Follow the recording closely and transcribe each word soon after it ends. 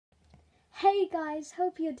Hey guys,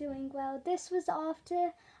 hope you're doing well. This was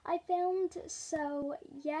after I filmed, so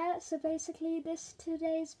yeah, so basically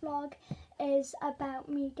today's vlog is about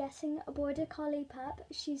me getting a border collie pup.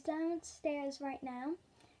 She's downstairs right now.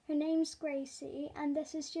 Her name's Gracie, and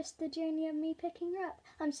this is just the journey of me picking her up.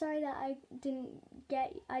 I'm sorry that I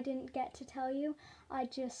didn't get to tell you. I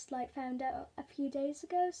just found out a few days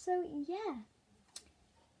ago, so yeah.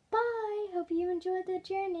 Bye! Hope you enjoyed the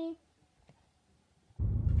journey.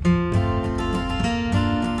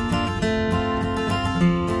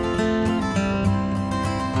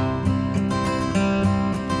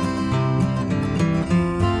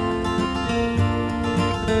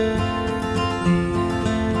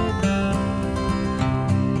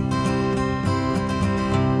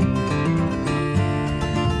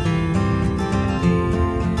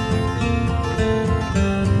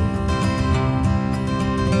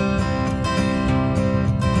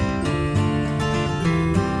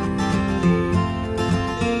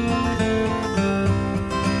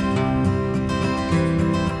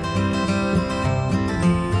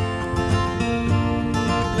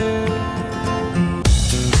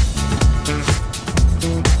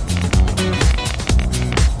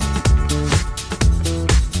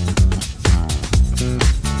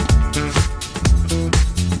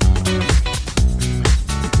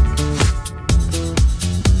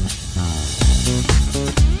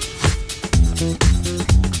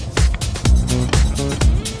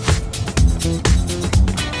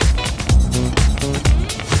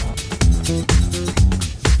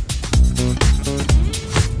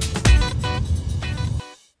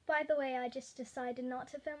 By the way, I just decided not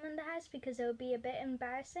to film in the house because it would be a bit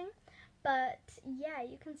embarrassing. But yeah,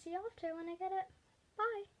 you can see after when I get it.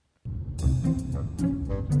 Bye!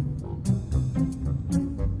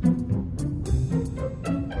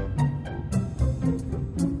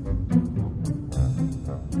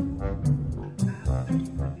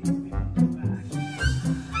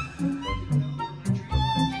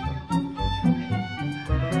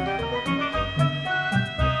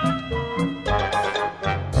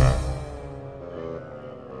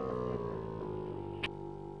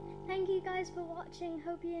 Thank you guys for watching.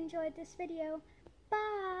 Hope you enjoyed this video.